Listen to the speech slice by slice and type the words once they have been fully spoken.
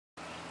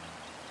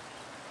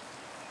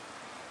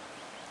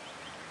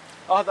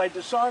Oh, they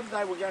decided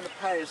they were going to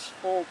pay us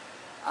all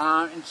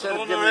instead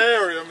of giving...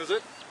 Honorarium, is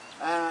it?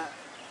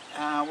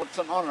 What's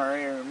an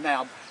honorarium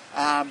now?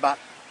 But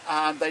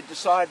they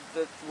decided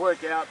to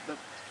work out that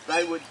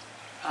they would...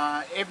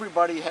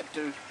 everybody had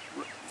to...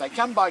 They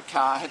come by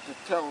car, had to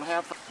tell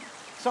how...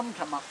 Some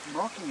come up from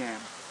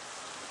Rockingham.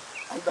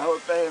 And they were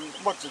paying,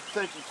 what's it,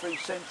 33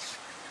 cents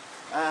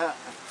a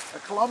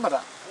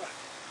kilometre.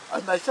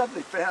 And they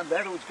suddenly found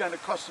out it was going to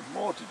cost them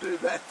more to do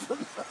that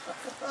than...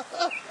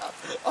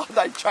 Oh,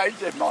 they changed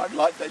their mind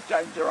like they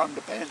changed their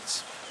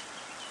underpants.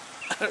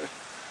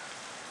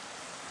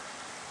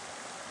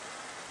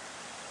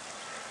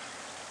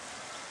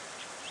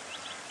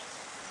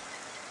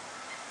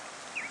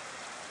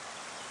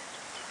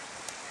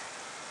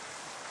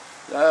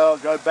 So I'll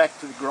go back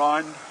to the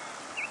grind.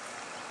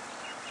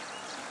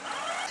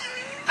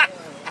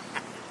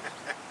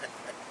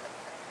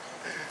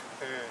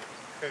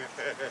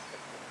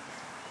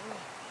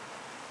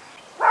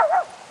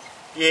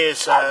 Yeah,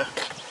 so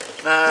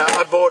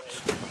I bought,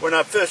 when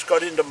I first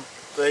got into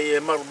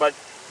the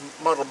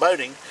model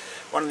boating,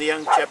 one of the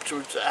young chaps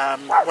was,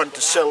 wanted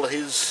to sell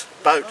his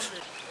boat.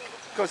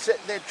 Because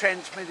they're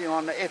transmitting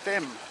on the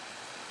FM,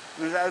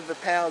 and it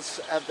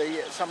overpowers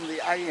some of the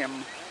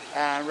AM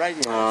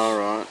radios. Oh,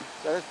 right.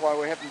 So that's why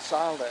we haven't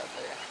sailed out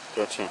there.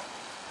 Gotcha.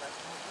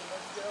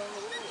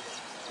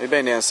 Have you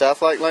been down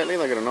South Lake lately?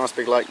 They've got a nice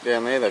big lake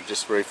down there they've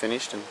just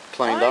refinished and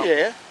cleaned up.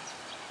 Yeah.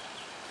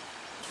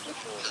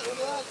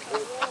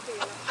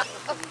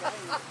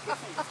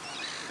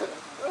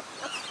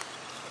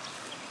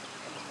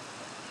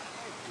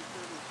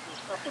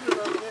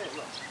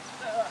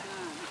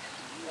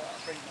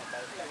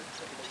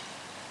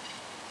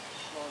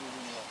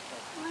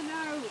 I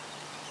know.